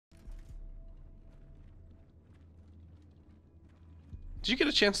you get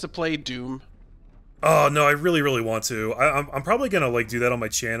a chance to play Doom? Oh, no, I really, really want to. I'm probably gonna, like, do that on my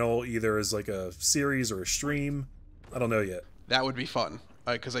channel, either as, like, a series or a stream. I don't know yet. That would be fun.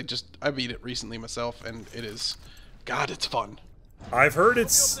 Because I beat it recently myself, and it is... God, it's fun. I've heard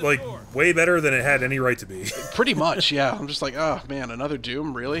it's, like, way better than it had any right to be. Pretty much, yeah. I'm just like, oh, man, another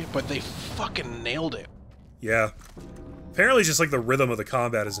Doom? Really? But they fucking nailed it. Yeah. Apparently just, like, the rhythm of the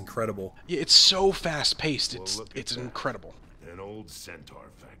combat is incredible. Yeah, it's so fast-paced. It's incredible. An old centaur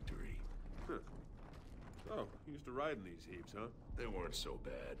factory. Huh. Oh, you used to ride in these heaps, huh? They weren't so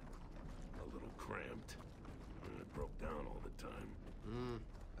bad. A little cramped. And it broke down all the time.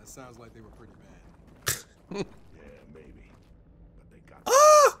 That sounds like they were pretty bad. Yeah, maybe. But they got done.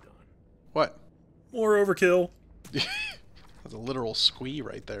 What? More overkill. That's a literal squee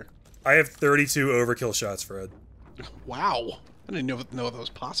right there. I have 32 overkill shots, Fred. Wow. I didn't know that was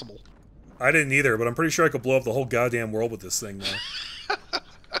possible. I didn't either, but I'm pretty sure I could blow up the whole goddamn world with this thing now.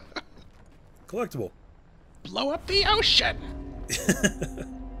 Collectible. Blow up the ocean!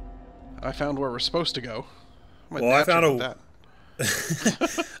 I found where we're supposed to go. Well, I found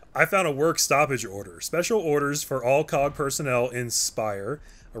I found a work stoppage order. Special orders for all COG personnel in Spire.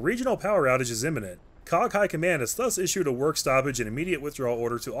 A regional power outage is imminent. COG High Command has thus issued a work stoppage and immediate withdrawal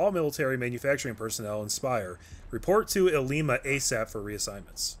order to all military manufacturing personnel in Spire. Report to Ilima ASAP for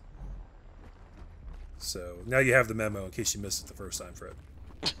reassignments. So, now you have the memo in case you missed it the first time, Fred.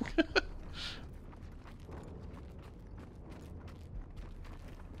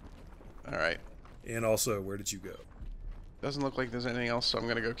 Alright. And also, where did you go? Doesn't look like there's anything else, so I'm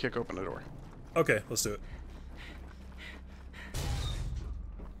gonna go kick open the door. Okay, let's do it.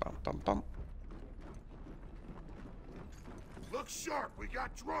 Bum, bum, bum. Look sharp, we got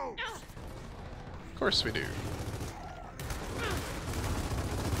drones! Of course we do.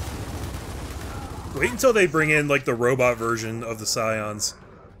 Wait until they bring in, like, the robot version of the Scions.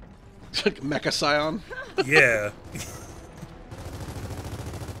 Mecha Scion? Yeah.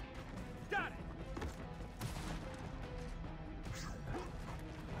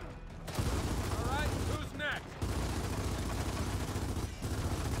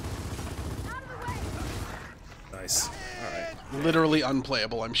 Nice. Alright. Literally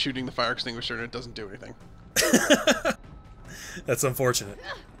unplayable. I'm shooting the fire extinguisher and it doesn't do anything. That's unfortunate.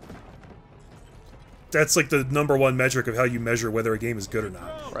 That's like the #1 metric of how you measure whether a game is good or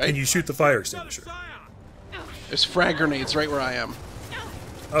not. Right. And you shoot the fire extinguisher. There's frag grenades right where I am.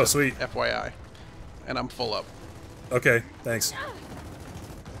 Oh, sweet. FYI. And I'm full up. Okay, thanks.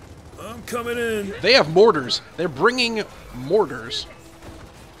 I'm coming in. They have mortars. They're bringing mortars.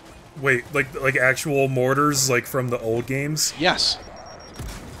 Wait, like actual mortars, like from the old games? Yes.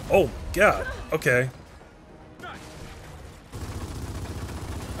 Oh, God. Okay. I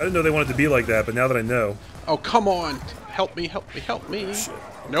didn't know they wanted to be like that, but now that I know... Oh, come on. Help me, help me, help me. Shit.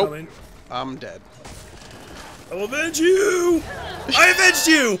 Nope. Coming. I'm dead. I'll avenge you! I avenged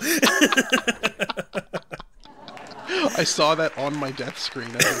you! I saw that on my death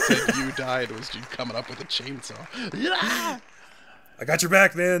screen as it said you died. It was you coming up with a chainsaw. I got your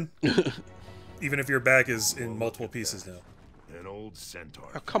back, man. Even if your back is in multiple pieces now. An old centaur.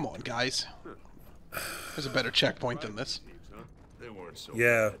 Oh, come on, guys. There's a better checkpoint than this. They weren't so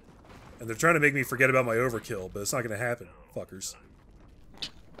Yeah. bad. And they're trying to make me forget about my overkill, but it's not going to happen, fuckers.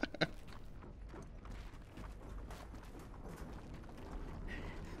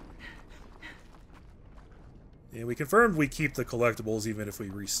 Yeah, we confirmed we keep the collectibles even if we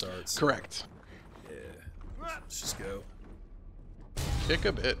restart. So. Correct. Yeah. Let's just go. Kick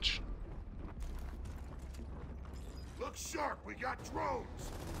a bitch. Look sharp, we got drones!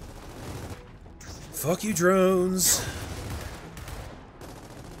 Fuck you, drones.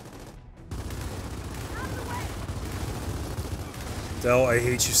 Del, I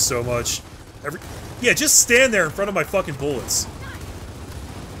hate you so much. Yeah, just stand there in front of my fucking bullets.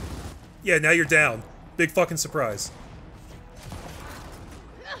 Yeah, now you're down. Big fucking surprise.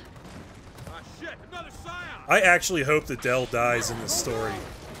 Shit, another Scion! I actually hope that Del dies in this story,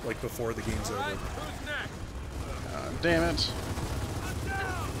 like, before the game's over. Who's next? Damn it.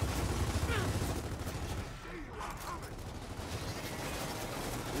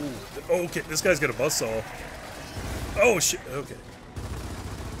 Ooh, okay, this guy's got a buzzsaw. Oh, shit, okay.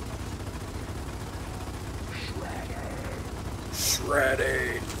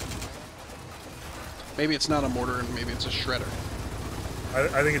 Shredding. Maybe it's not a mortar and maybe it's a shredder.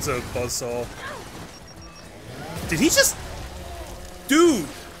 I think it's a buzzsaw. Did he just... Dude!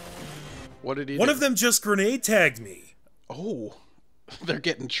 What did he One do? of them just grenade tagged me. Oh. They're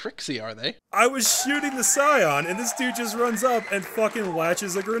getting tricksy, are they? I was shooting the Scion, and this dude just runs up and fucking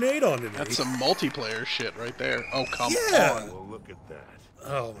latches a grenade onto me. That's some multiplayer shit right there. Oh, come Yeah. on. Well, look at that.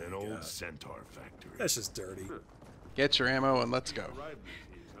 Oh An my old god. centaur factory. That's just dirty. Get your ammo and let's go. Riding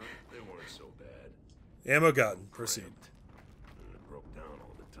these, huh? They weren't so bad. Ammo gotten. Proceed. And it broke down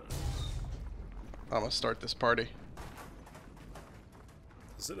all the time. I'm gonna start this party.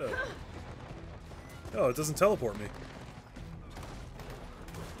 Is it a... Oh, it doesn't teleport me.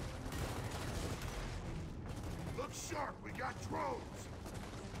 Look sharp, we got drones.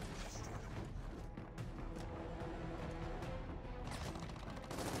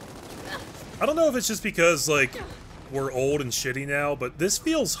 I don't know if it's just because, like, we're old and shitty now, but this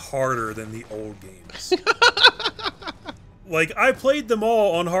feels harder than the old games. Like, I played them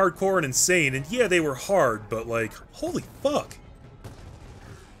all on hardcore and insane, and yeah, they were hard, but, like, holy fuck.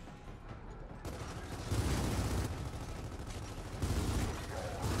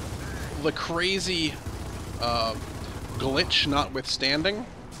 The crazy glitch notwithstanding,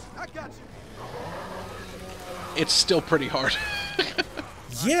 I got you. it's still pretty hard.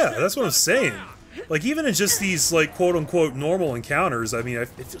 Yeah, that's what I'm saying. Like, even in just these, like, quote-unquote normal encounters, I mean, it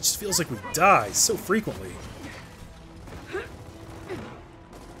just feels like we die so frequently.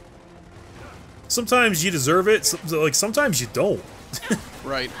 Sometimes you deserve it, like, sometimes you don't.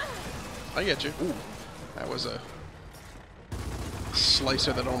 Right. I get you. Ooh, that was a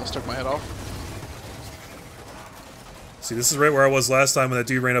slicer that almost took my head off. See, this is right where I was last time when that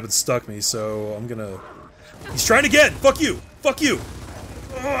dude ran up and stuck me, so I'm gonna... He's trying again! Fuck you! Fuck you!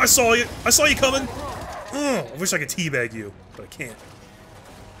 Oh, I saw you! I saw you coming! Oh, I wish I could teabag you, but I can't.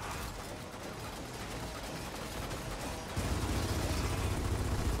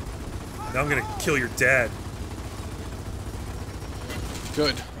 Now I'm gonna kill your dad.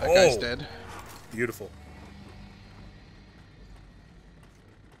 Good. That guy's Oh. dead. Beautiful.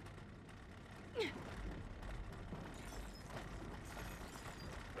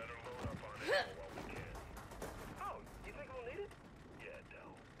 Better load up on ammo while we can. Oh, you think we'll need it? Yeah,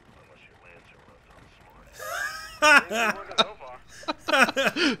 Del. Unless your Lancer runs on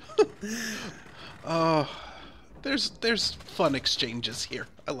smart. There's fun exchanges here.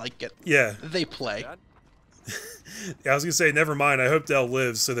 I like it. Yeah. They play. Yeah, I was gonna say, never mind. I hope Del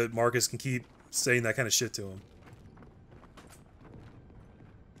lives so that Marcus can keep saying that kind of shit to him.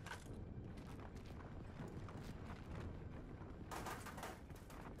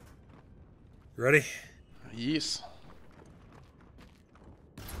 You ready? Yes.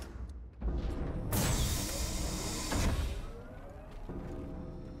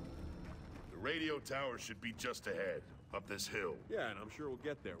 The radio tower should be just ahead, up this hill. Yeah, and I'm sure we'll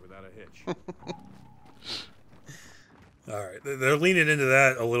get there without a hitch. Alright, they're leaning into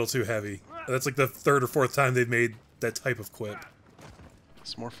that a little too heavy. That's like the third or fourth time they've made that type of quip.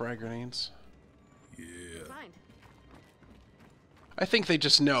 Some more frag grenades. Yeah. Fine. I think they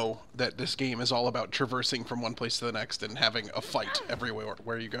just know that this game is all about traversing from one place to the next and having a fight everywhere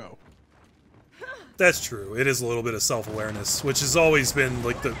where you go. That's true. It is a little bit of self-awareness, which has always been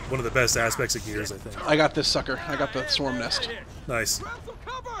like one of the best aspects of Gears, I think. I got this sucker. I got the swarm nest. Nice. Grab some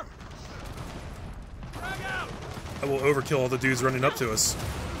cover! I will overkill all the dudes running up to us.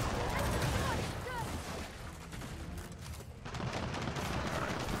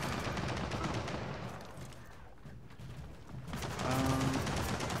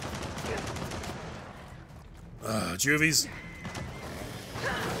 Juvies.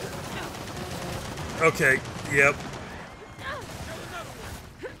 Okay, yep.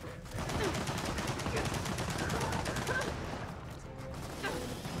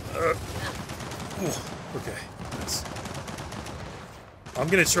 Okay, nice. I'm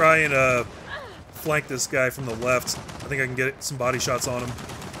gonna try and flank this guy from the left. I think I can get some body shots on him.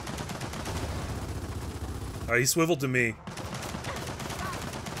 Alright, he swiveled to me.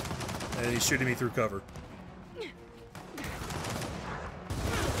 And he's shooting me through cover.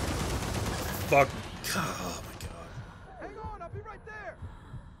 Fuck. Oh my god. Hang on, I'll be right there.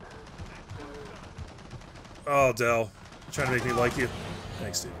 Oh, Del. Trying to make me like you.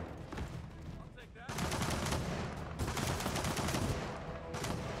 Thanks, dude.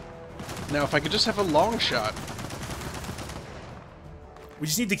 Now, if I could just have a long shot. We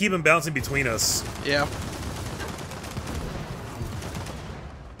just need to keep him bouncing between us. Yeah.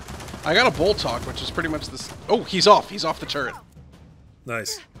 I got a bolt talk, which is pretty much this. Oh, he's off. He's off the turret.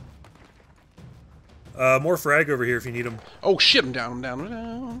 Nice. More frag over here if you need them. Oh shit! I'm down. I'm down. I'm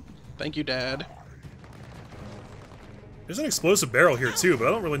down. Thank you, Dad. There's an explosive barrel here too, but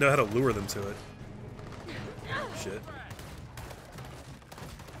I don't really know how to lure them to it. Shit.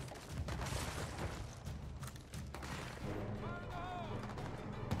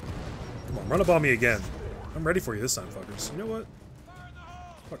 Come on, run up on me again. I'm ready for you this time, fuckers. You know what?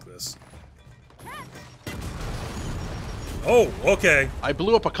 Fuck this. Oh, okay. I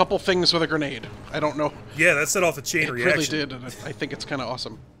blew up a couple things with a grenade. I don't know. Yeah, that set off a chain It reaction. really did, and I think it's kind of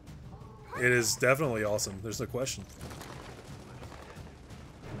awesome. It is definitely awesome. There's no question.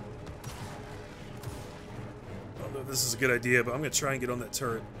 I don't know if this is a good idea, but I'm going to try and get on that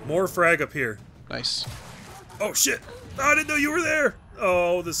turret. More frag up here. Nice. Oh, shit. Oh, I didn't know you were there.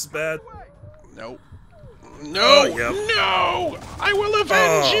 Oh, this is bad. No. No! Oh, yep. No! I will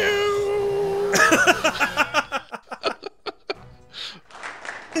avenge you!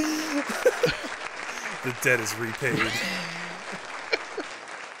 The debt is repaid.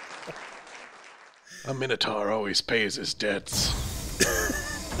 A Minotaur always pays his debts.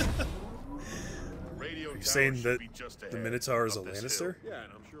 Radio You're saying tower that should be just the ahead Minotaur is a up this Lannister? hill. Yeah,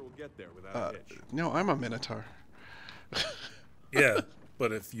 and I'm sure we'll get there without a hitch. No, I'm a Minotaur. Yeah,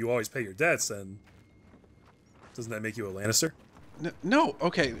 but if you always pay your debts, then doesn't that make you a Lannister? No,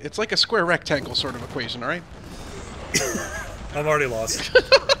 okay, it's like a square rectangle sort of equation, alright? I'm already lost. And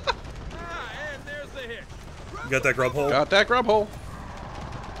there's the hitch. You got that grub hole? Got that grub hole.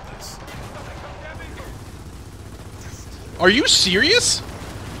 Nice. Are you serious?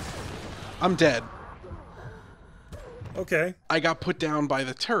 I'm dead. Okay. I got put down by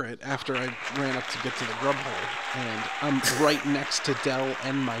the turret after I ran up to get to the grub hole, and I'm right next to Dell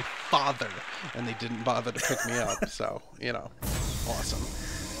and my father, and they didn't bother to pick me up, so, you know, awesome.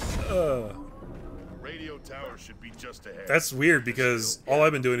 Radio tower should be just ahead. That's weird because all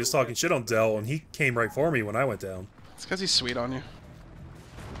I've been doing is talking shit on Dell, and he came right for me when I went down. It's because he's sweet on you.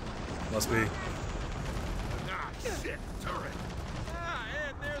 Must be. Ah, shit, turret.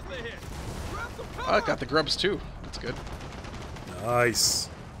 And there's the hitch. Grab some Oh, I got the grubs too. That's good. Nice.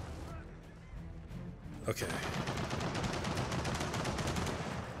 Okay.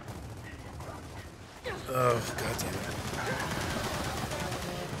 Oh, god damn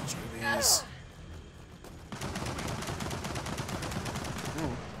it. These.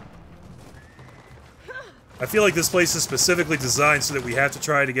 I feel like this place is specifically designed so that we have to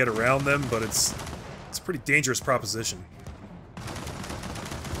try to get around them, but it's a pretty dangerous proposition.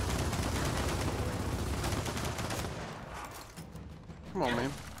 Come on,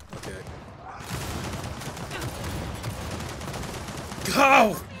 man. Okay.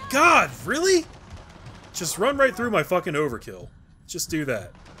 Oh, God, really? Just run right through my fucking overkill. Just do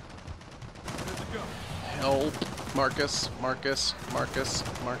that. Help. Marcus, Marcus, Marcus,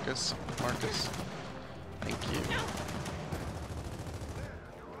 Marcus, Marcus. Thank you.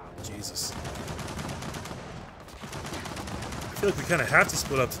 Jesus. I feel like we kind of have to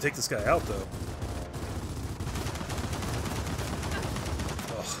split up to take this guy out, though.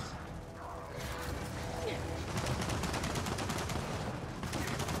 Ugh.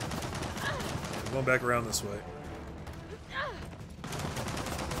 I'm going back around this way.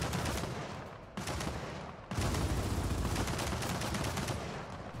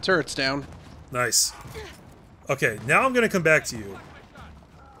 Turret's down. Nice. Okay, now I'm gonna come back to you.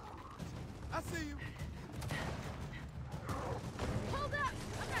 I see you.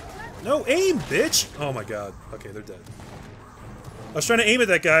 No, aim, bitch! Oh my god. Okay, they're dead. I was trying to aim at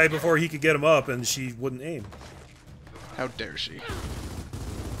that guy before he could get him up, and she wouldn't aim. How dare she?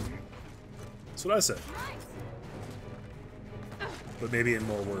 That's what I said. But maybe in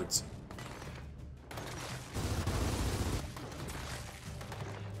more words.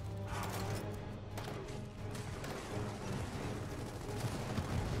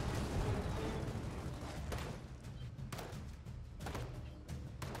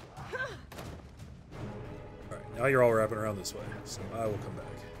 Alright, now you're all wrapping around this way, so I will come back.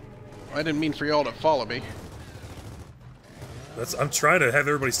 I didn't mean for y'all to follow me. I'm trying to have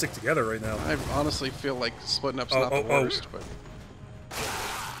everybody stick together right now. I honestly feel like splitting up's Oh, not the oh, oh. worst, but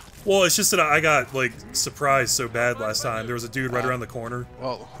Well, it's just that I got, like, surprised so bad last time. There was a dude right around the corner.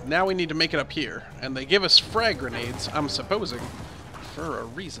 well, now we need to make it up here, and they give us frag grenades. I'm supposing for a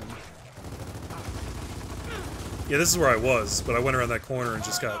reason. Yeah, this is where I was, but I went around that corner and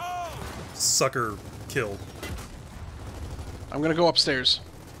just got sucker killed. I'm gonna go upstairs.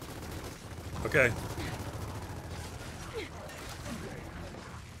 Okay.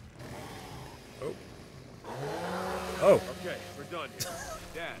 Oh. Oh. Okay, we're done here.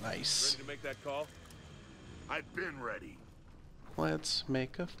 Dad, Nice. ready to make that call? I've been ready. Let's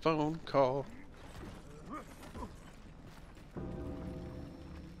make a phone call.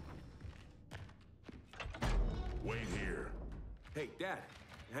 Wait here. Hey, Dad,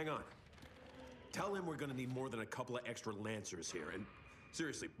 hang on. Tell him we're gonna need more than a couple of extra lancers here, and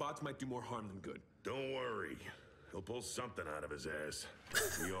seriously, bots might do more harm than good. Don't worry. He'll pull something out of his ass.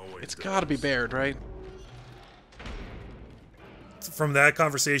 He always It's does. gotta be Baird, right? From that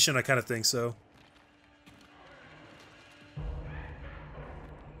conversation, I kind of think so.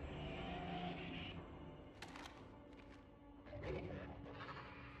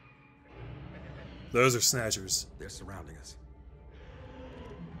 Those are snatchers. They're surrounding us.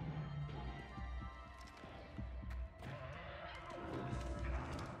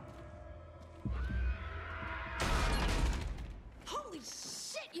 Holy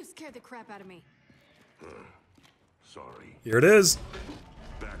shit, you scared the crap out of me. Sorry. Here it is.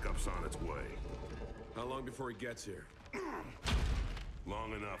 Backup's on its way. How long before he gets here?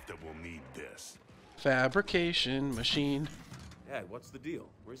 Long enough that we'll need this. Fabrication machine. Dad, what's the deal?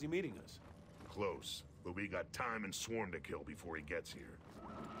 Where's he meeting us? Close, but we got time and swarm to kill before he gets here.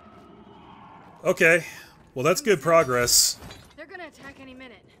 Okay. Well, that's good progress. They're gonna attack any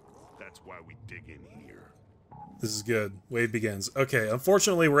minute. That's why we dig in here. This is good. Wave begins. Okay,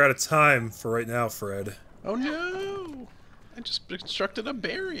 unfortunately, we're out of time for right now, Fred. Oh no! I just constructed a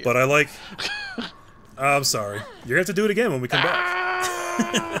barrier. But I like... I'm sorry. You're gonna have to do it again when we come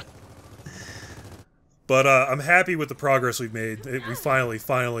back. But I'm happy with the progress we've made. We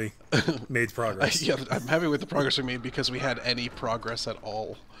finally made progress. Yeah, I'm happy with the progress we made because we had any progress at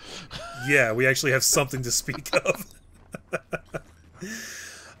all. Yeah, we actually have something to speak of.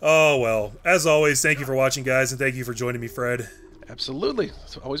 Oh, well. As always, thank you for watching, guys, and thank you for joining me, Fred. Absolutely.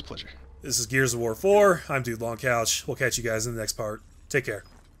 It's always a pleasure. This is Gears of War 4. I'm Dude Long Couch. We'll catch you guys in the next part. Take care.